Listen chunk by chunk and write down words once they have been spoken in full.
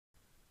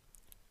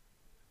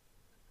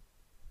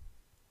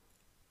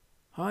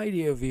Hi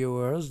dear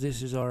viewers,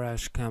 this is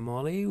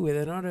Cpanel with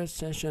another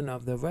session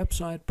of the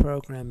website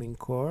programming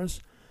course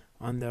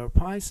on the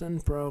Python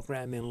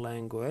programming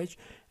language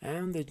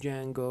and the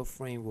Django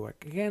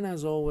framework. Again,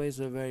 as always,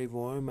 a very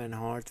warm and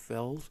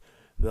heartfelt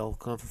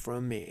welcome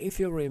from me. If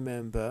you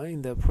remember,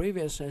 in the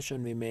previous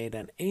session we made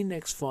an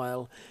index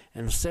file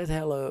and said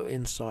hello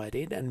inside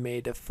it and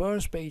made the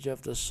first page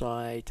of the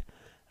site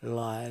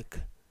like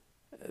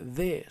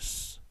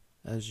this,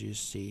 as you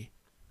see.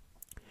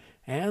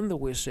 And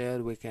we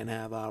said we can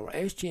have our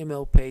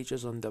HTML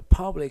pages on the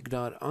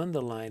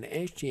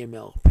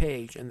public._HTML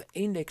page, and the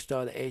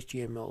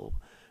index.html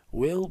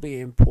will be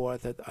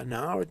imported on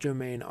our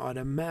domain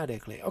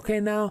automatically. Okay,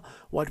 now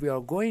what we are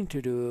going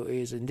to do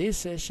is in this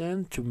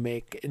session to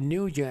make a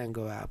new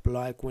Django app.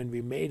 Like when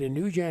we made a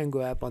new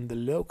Django app on the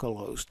local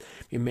host,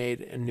 we made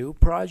a new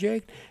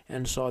project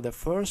and saw the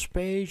first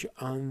page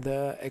on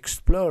the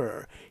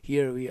Explorer.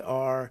 Here we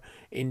are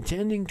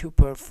intending to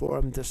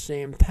perform the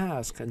same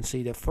task and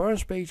see the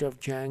first page of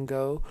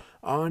Django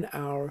on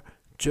our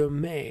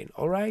domain.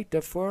 Alright,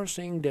 the first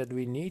thing that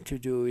we need to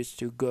do is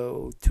to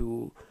go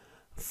to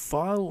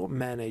File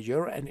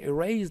Manager and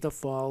erase the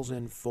files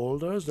and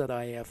folders that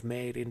I have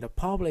made in the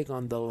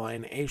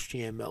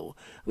public_HTML.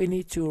 We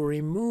need to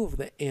remove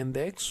the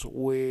index.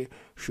 We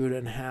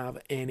shouldn't have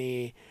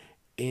any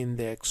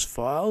index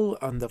file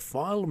on the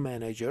File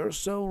Manager.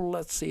 So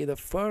let's see the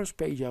first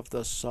page of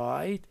the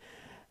site.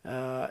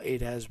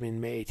 It has been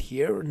made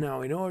here.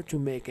 Now in order to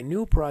make a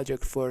new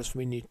project, first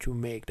we need to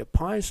make the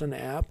Python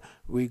app.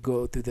 We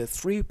go to the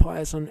 3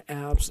 Python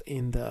apps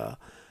in the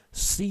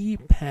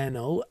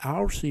Cpanel,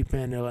 our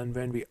Cpanel, and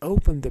when we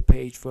open the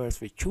page, first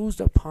we choose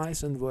the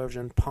Python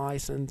version,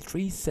 Python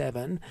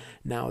 3.7.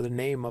 Now the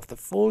name of the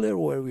folder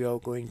where we are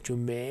going to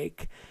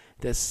make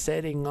the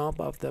setting up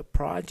of the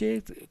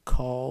project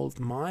called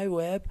my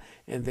web,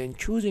 and then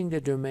choosing the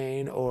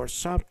domain or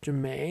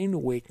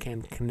subdomain. We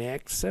can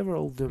connect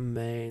several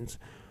domains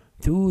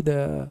to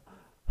the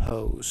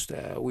host.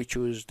 We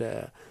choose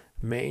the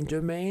main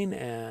domain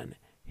and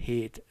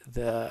hit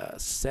the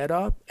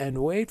setup and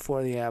wait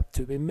for the app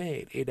to be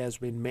made. It has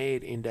been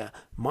made in the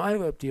my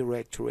web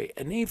directory,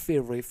 and if we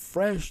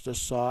refresh the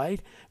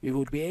site we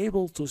would be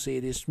able to see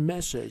this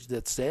message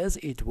that says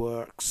it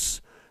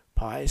works.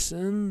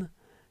 Python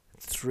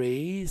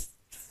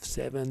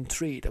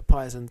 3.7.3. The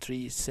Python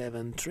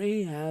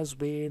 3.7.3 has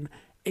been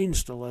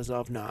installed as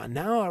of now.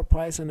 Now our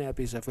Python app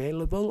is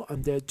available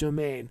on the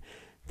domain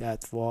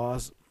that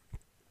was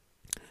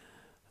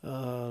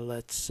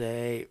let's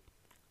say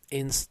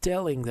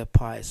installing the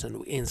Python.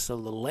 We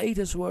install the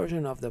latest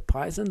version of the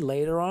Python.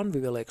 Later on we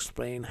will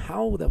explain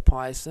how the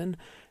Python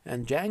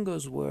and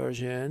Django's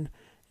version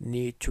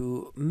need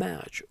to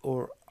match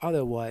or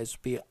otherwise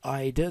be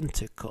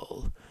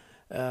identical,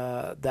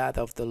 that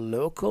of the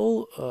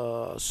local,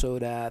 so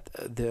that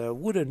there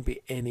wouldn't be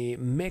any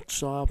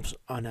mix-ups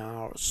on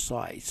our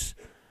sites.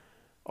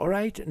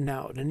 Alright,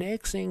 now the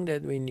next thing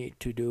that we need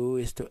to do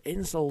is to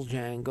install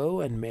Django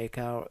and make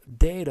our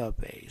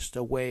database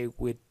the way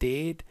we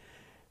did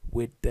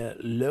with the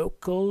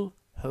local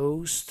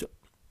host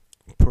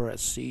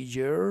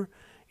procedure.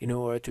 In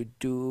order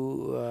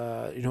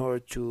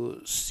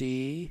to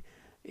see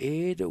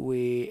it,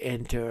 we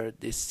enter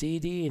the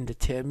cd in the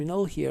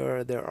terminal.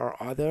 Here there are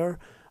other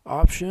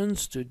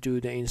options to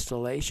do the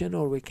installation,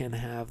 or we can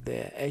have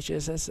the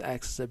HSS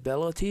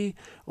accessibility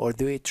or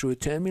do it through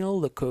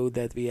terminal. The code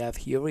that we have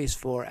here is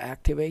for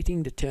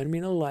activating the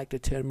terminal, like the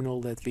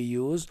terminal that we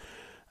use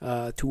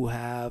to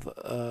have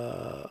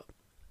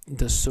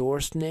the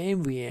source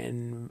name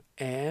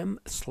vnm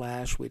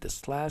 / with a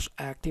 /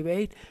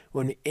 activate.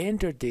 When we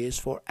enter this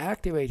for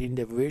activating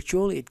the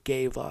virtual, it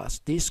gave us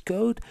this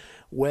code.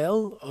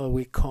 Well,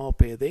 we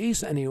copy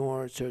this, and in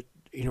order to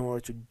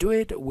do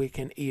it, we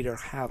can either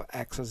have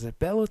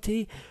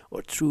accessibility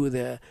or through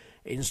the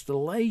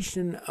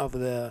installation of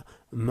the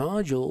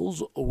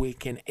modules we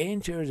can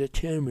enter the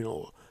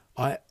terminal.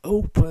 I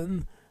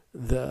open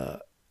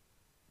the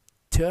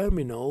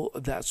terminal.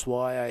 That's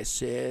why I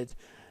said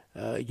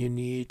you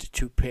need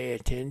to pay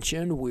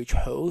attention which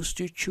host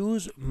you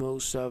choose.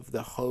 Most of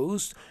the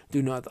hosts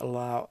do not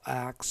allow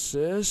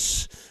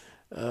access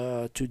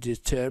to the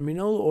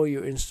terminal, or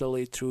you install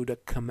it through the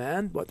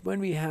command. But when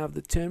we have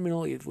the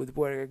terminal, it would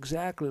work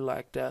exactly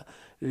like the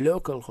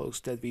local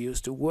host that we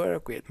used to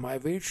work with. My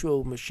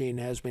virtual machine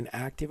has been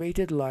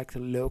activated like the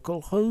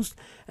local host,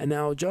 and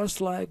now just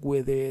like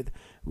with the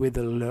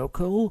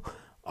local,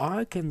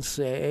 I can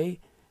say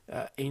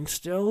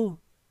install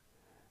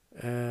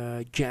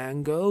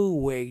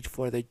Django, wait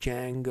for the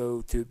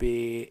Django to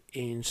be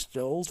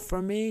installed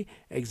for me,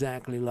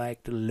 exactly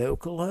like the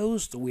local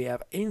host. We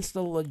have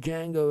installed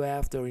Django.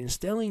 After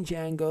installing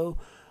Django,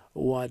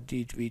 what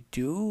did we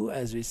do?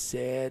 As we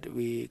said,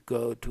 we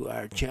go to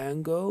our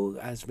Django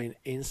has been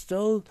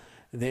installed.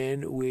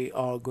 Then we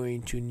are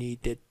going to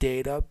need the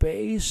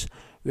database.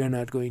 We are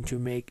not going to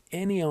make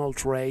any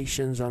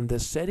alterations on the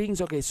settings.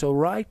 Okay, so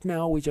right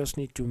now we just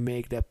need to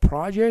make the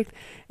project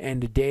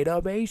and the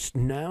database.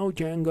 Now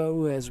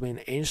Django has been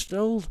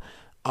installed.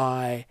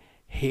 I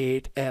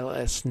hit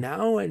ls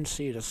now and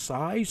see the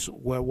size.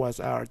 Where was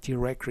our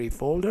directory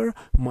folder?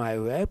 My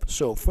web.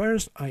 So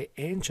first I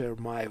enter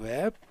my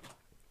web,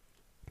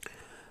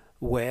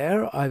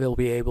 where I will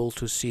be able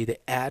to see the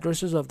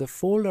addresses of the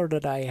folder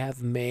that I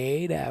have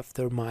made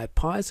after my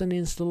Python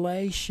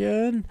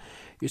installation.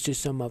 You see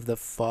some of the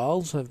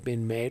files have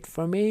been made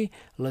for me.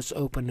 Let's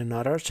open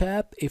another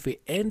tab. If we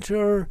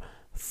enter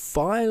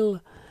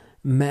File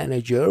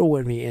Manager,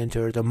 when we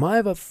enter the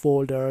my web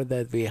folder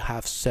that we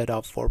have set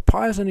up for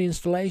Python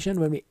installation,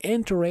 when we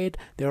enter it,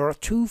 there are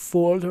 2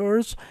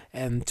 folders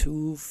and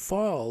 2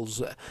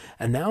 files,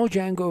 and now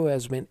Django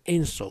has been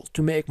installed.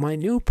 To make my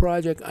new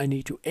project, I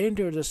need to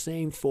enter the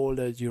same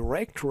folder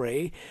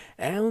directory,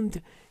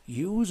 and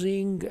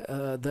using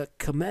the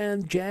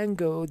command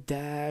Django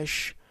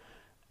dash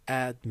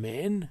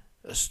admin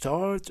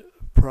start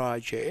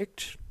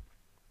project,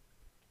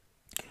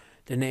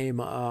 the name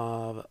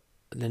of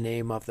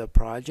the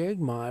project,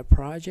 my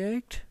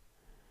project.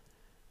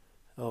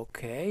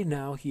 Okay,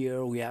 now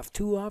here we have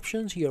 2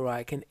 options. Here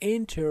I can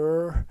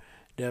enter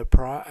the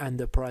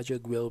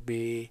project will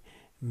be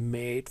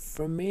made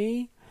for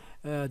me.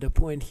 The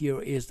point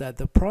here is that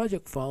the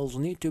project files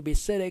need to be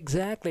set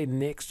exactly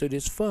next to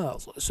these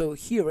files. So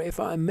here, if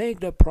I make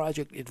the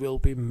project, it will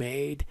be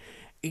made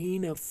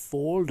in a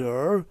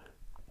folder,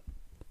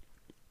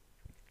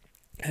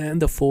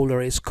 and the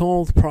folder is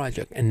called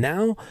project. And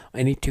now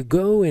I need to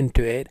go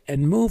into it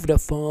and move the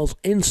files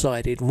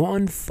inside it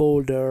 1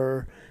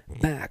 folder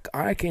back.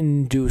 I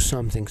can do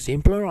something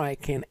simpler. I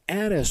can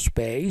add a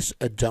space,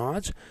 a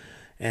dot,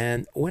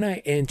 and when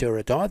I enter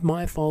a dot,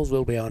 my files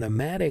will be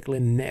automatically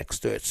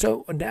next to it.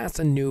 So that's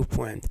a new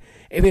point.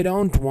 If we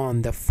don't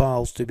want the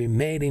files to be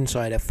made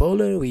inside a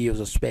folder, we use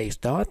a space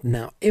dot.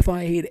 Now if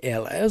I hit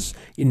ls,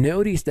 you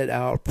notice that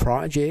our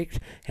project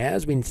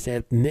has been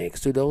set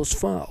next to those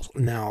files.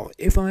 Now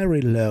if I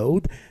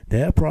reload,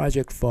 the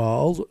project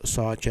files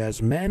such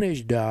as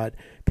manage.py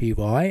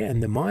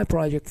and the my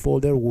project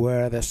folder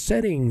where the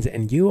settings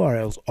and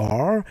URLs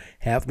are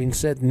have been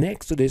set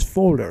next to this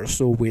folder.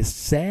 So we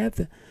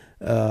set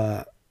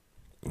to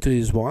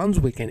these ones,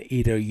 we can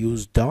either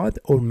use dot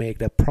or make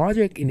the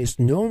project in its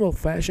normal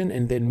fashion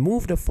and then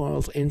move the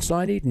files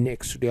inside it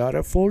next to the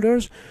other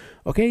folders.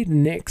 Okay, the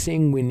next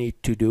thing we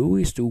need to do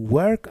is to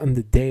work on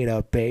the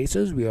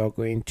databases. We are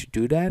going to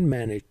do that.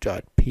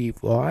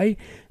 Manage.py,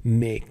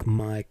 make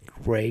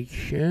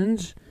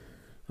migrations.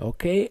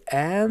 Okay,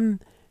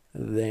 and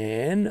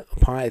then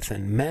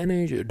Python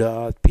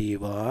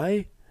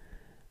manage.py,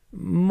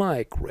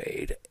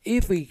 migrate.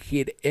 If we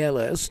hit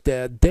ls,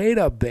 the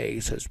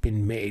database has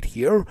been made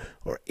here,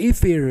 or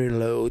if we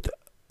reload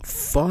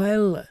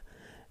file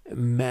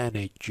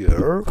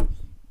manager,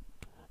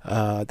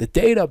 the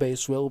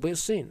database will be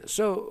seen.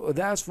 So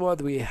that's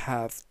what we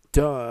have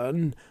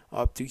done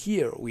up to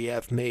here. We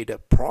have made a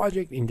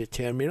project in the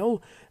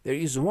terminal. There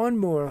is one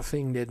more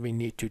thing that we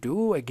need to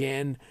do.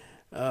 Again,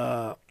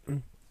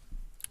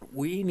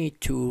 we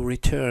need to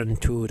return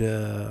to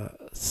the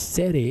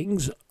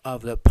settings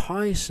of the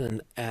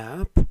Python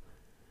app.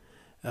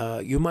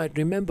 You might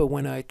remember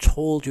when I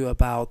told you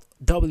about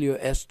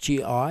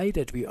WSGI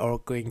that we are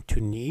going to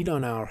need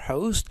on our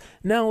host.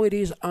 Now it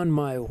is on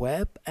my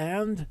web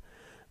and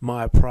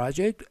my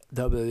project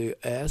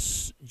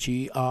WSGI.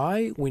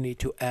 We need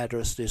to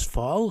address this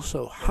file.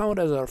 So how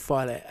does our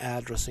file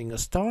addressing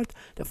start?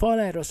 The file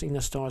addressing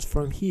starts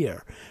from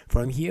here.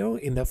 From here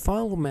in the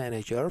file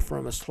manager,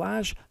 from a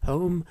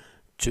 /home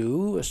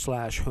to a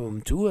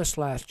 /home to a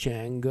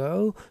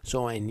 /Django.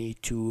 So I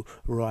need to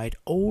write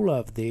all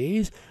of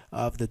these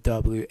of the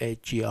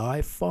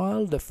WSGI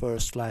file. The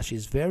first slash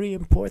is very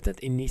important.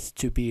 It needs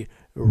to be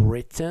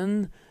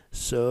written.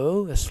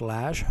 So a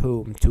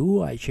 /home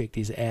to, I check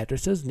these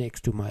addresses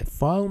next to my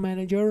file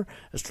manager,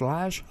 a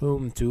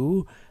 /home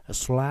to, a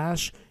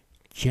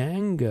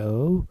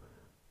 /Django,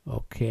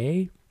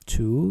 okay,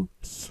 to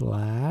 /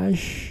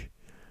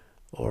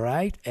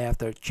 alright,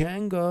 after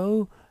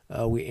Django,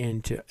 we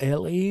enter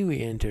LE,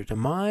 we enter the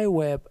my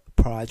web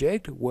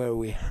project where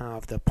we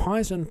have the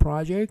Python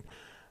project,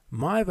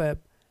 my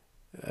web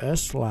 /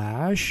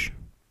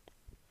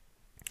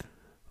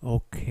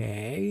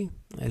 okay,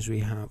 as we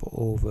have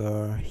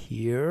over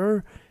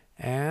here,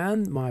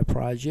 and my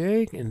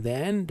project, and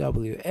then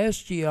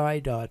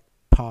wsgi.py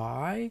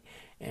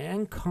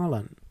and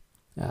colon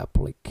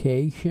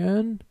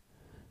application.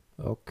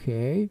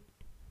 Okay,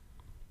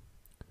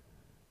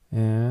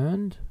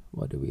 and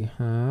what do we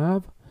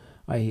have?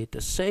 I hit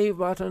the save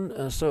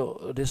button.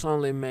 So this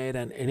only made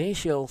an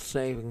initial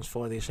savings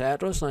for this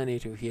address. I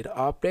need to hit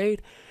update.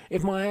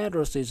 If my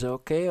address is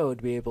okay, I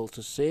would be able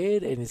to see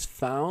it, and it's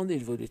found.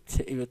 It would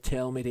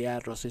tell me the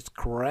address is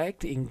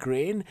correct in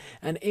green,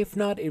 and if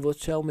not, it would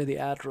tell me the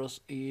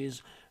address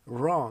is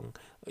wrong.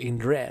 in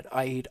red.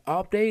 I hit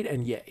update,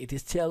 and yeah, it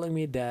is telling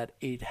me that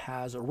it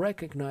has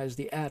recognized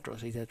the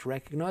address. It has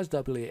recognized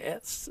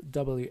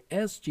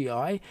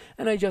WSGI,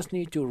 and I just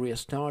need to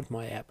restart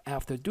my app.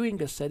 After doing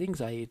the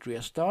settings, I hit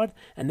restart,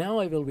 and now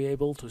I will be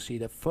able to see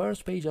the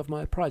first page of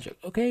my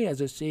project. Okay,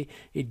 as you see,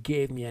 it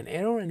gave me an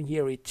error, and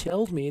here it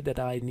tells me that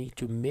I need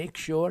to make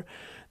sure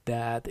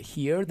that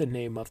here the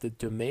name of the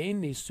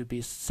domain needs to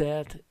be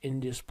set in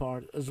this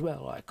part as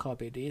well. I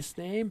copy this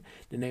name,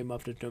 the name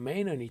of the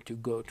domain. I need to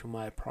go to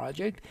my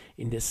project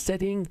in the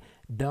setting.py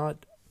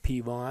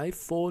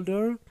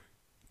folder.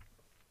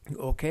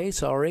 Okay,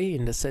 sorry,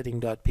 in the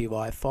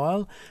setting.py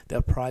file,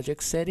 the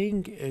project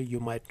setting, you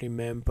might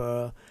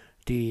remember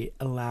the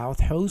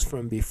allowed host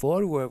from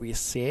before, where we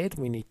said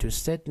we need to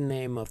set the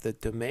name of the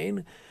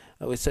domain.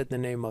 We set the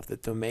name of the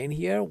domain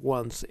here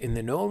once in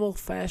the normal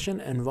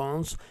fashion and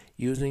once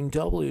using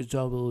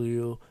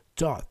www.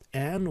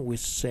 And we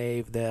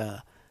save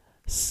the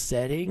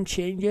setting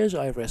changes.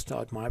 I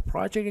restart my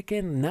project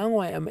again. Now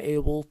I am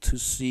able to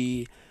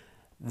see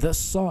the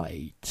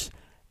site,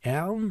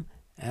 and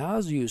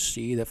as you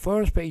see, the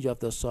first page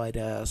of the site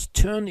has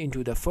turned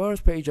into the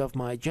first page of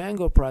my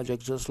Django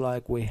project, just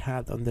like we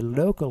had on the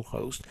local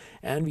host.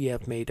 And we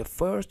have made the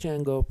first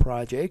Django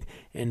project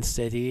and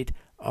set it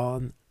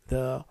on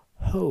the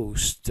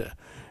host.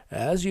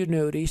 As you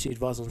notice, it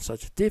wasn't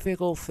such a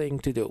difficult thing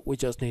to do. We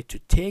just need to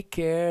take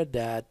care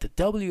that the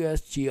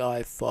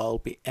WSGI file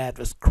be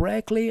addressed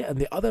correctly, and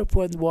the other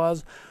point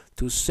was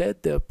to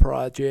set the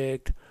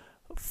project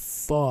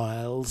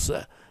files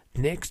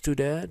next to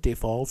the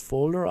default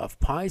folder of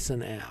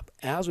Python app.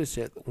 As we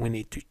said, we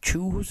need to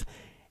choose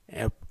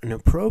an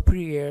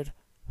appropriate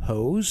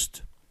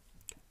host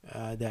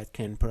that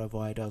can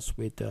provide us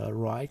with the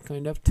right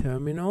kind of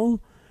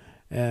terminal,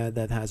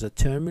 that has a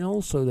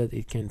terminal so that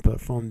it can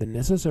perform the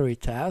necessary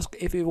task.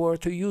 If we were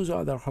to use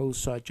other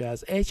hosts such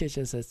as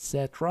HSS,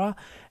 etc.,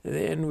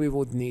 then we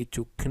would need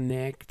to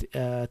connect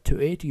to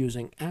it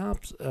using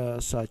apps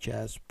such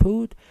as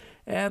Put,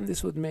 and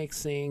this would make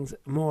things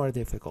more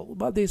difficult.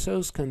 But this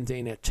host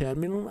contained a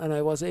terminal, and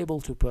I was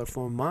able to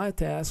perform my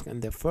task,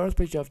 and the first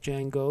page of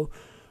Django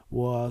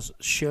was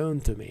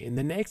shown to me. In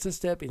the next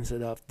step,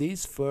 instead of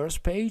this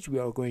first page, we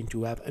are going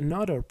to have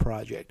another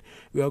project.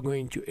 We are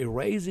going to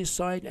erase this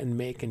site and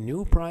make a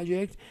new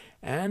project,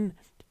 and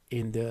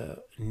in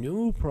the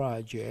new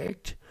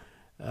project,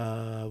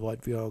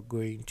 what we are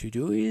going to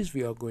do is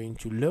we are going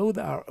to load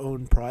our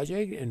own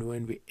project, and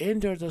when we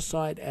enter the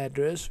site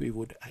address, we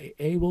would be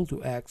able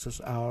to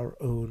access our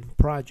own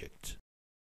project.